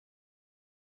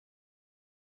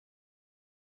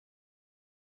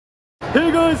Hey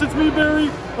guys, it's me,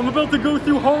 Barry. I'm about to go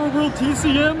through HorrorWorld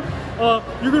TCM.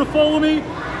 You're gonna follow me.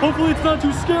 Hopefully it's not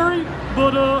too scary,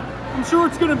 but I'm sure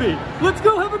it's gonna be. Let's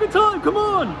go have a good time, come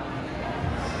on!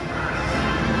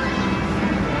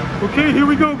 Okay, here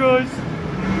we go, guys.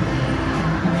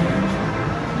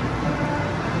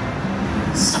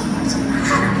 Someone's in the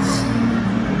house.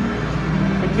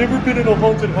 I've never been in a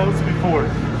haunted house before.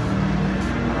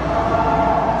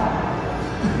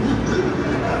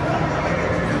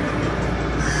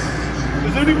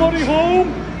 Is anybody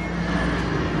home?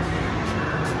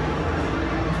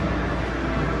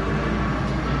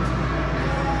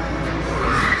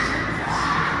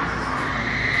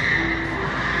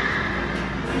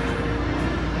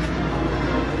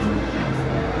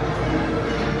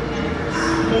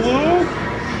 Hello?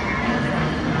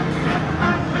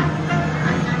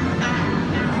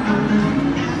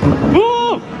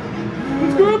 Oh!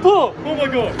 It's Grandpa! Oh my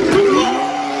god!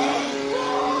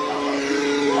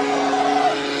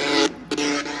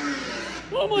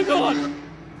 Oh my god!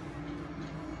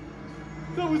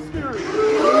 That was scary.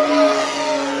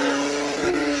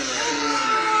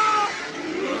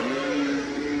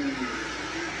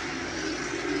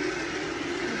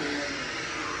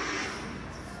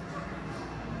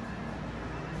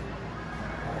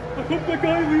 I hope that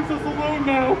guy leaves us alone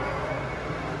now.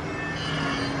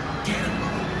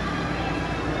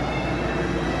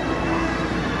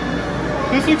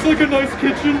 This looks like a nice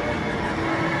kitchen.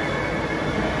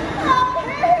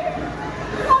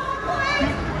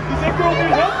 Does that girl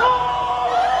need help?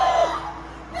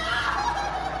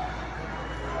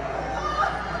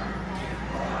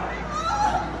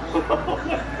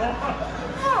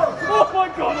 Oh my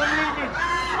god, I'm leaving!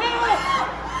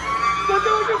 That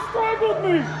guy just strangled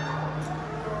me!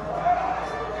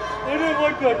 I didn't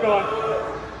like that guy.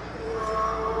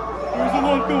 There's a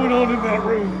lot going on in that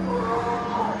room.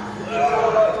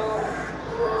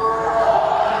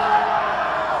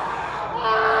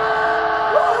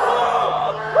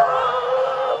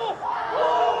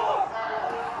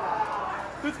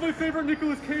 That's my favorite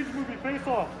Nicolas Cage movie, Face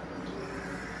Off.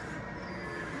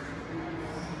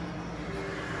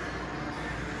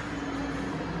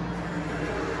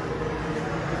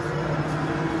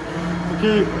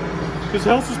 Okay, this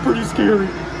house is pretty scary.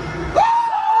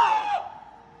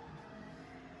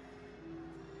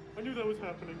 I knew that was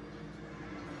happening.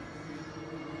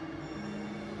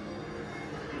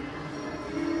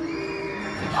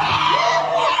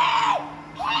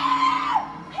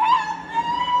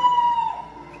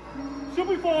 She'll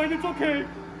be fine, it's okay.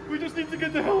 We just need to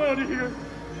get the hell out of here.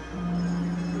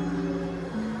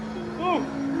 Oh,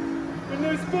 a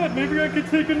nice bed. Maybe I could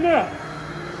take a nap.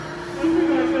 That'd be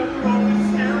nice after all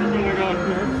this scary going on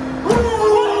here.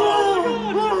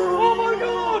 Oh my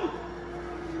god!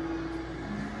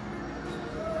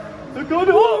 The gun!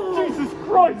 Oh, Jesus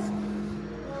Christ!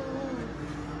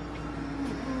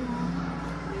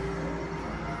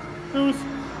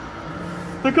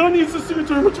 The guy needs to see a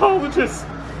dermatologist.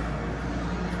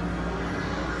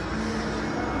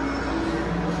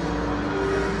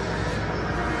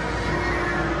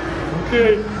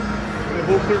 Okay, I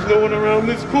hope there's no one around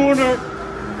this corner.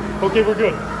 Okay, we're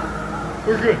good.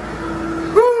 We're good.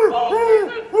 Oh,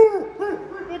 Jesus!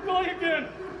 The guy again.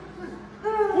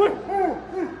 What?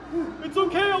 It's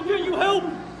okay, I'll get you help.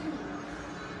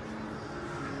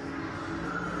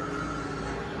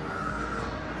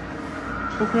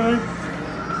 Okay.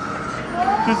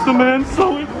 Just the man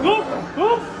sewing. Oh!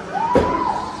 Oh!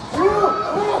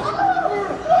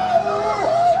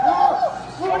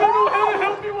 I don't know how to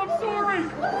help you, I'm sorry!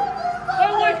 I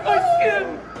like my skin!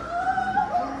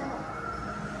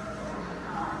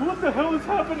 What the hell is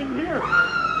happening here?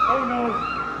 Oh no!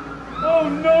 Oh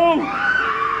no!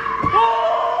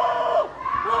 Oh!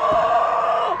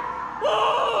 Oh!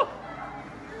 Oh!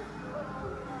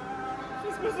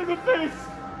 She's missing a face!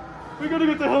 We gotta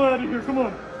get the hell out of here, come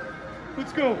on.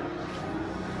 Let's go.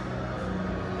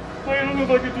 I don't know if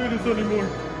I can do this anymore.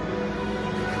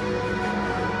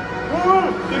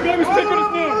 The guy was picking his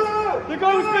nose! The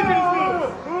guy was picking his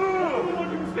nose! The one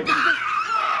who was picking his nose.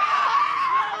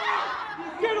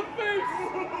 Get a face!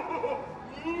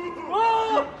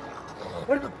 Oh!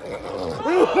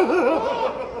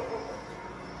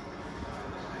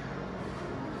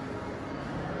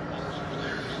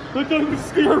 That guy was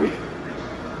scary.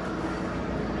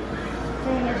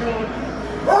 Oh my god.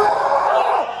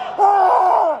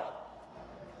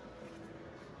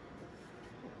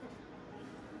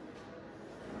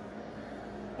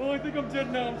 Well, I think I'm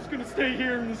dead now. I'm just gonna stay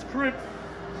here in this crypt.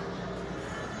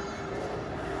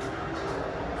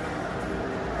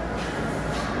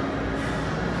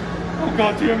 Oh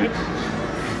god damn it.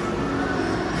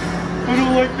 I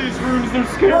don't like these rooms, they're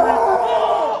scary.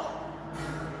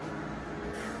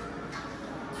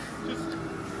 Just,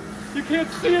 you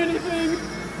can't see anything.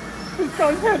 This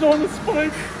guy's head on the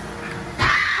spike.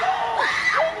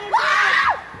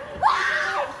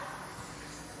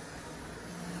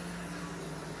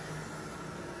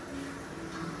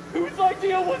 Whose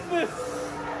idea was this?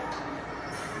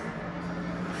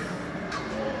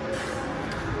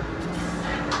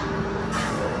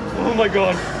 Oh my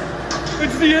god.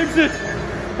 It's the exit!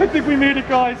 I think we made it,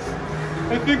 guys.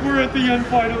 I think we're at the end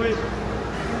finally.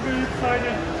 I'm very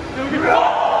excited. Now we can...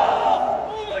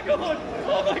 Oh my god!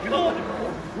 Oh my god!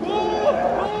 Oh!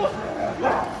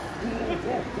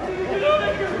 Get out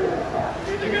of here!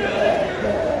 Get out of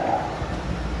here!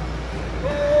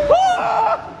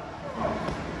 Ah!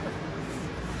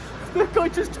 That guy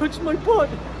just touched my butt.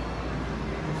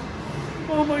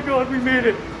 Oh my god, we made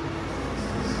it.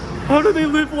 How do they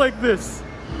live like this?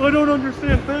 I don't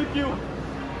understand. Thank you.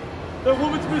 That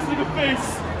woman's missing a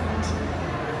face.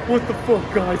 What the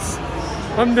fuck, guys?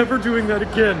 I'm never doing that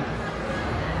again.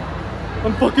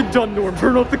 I'm fucking done, Norm.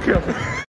 Turn off the camera.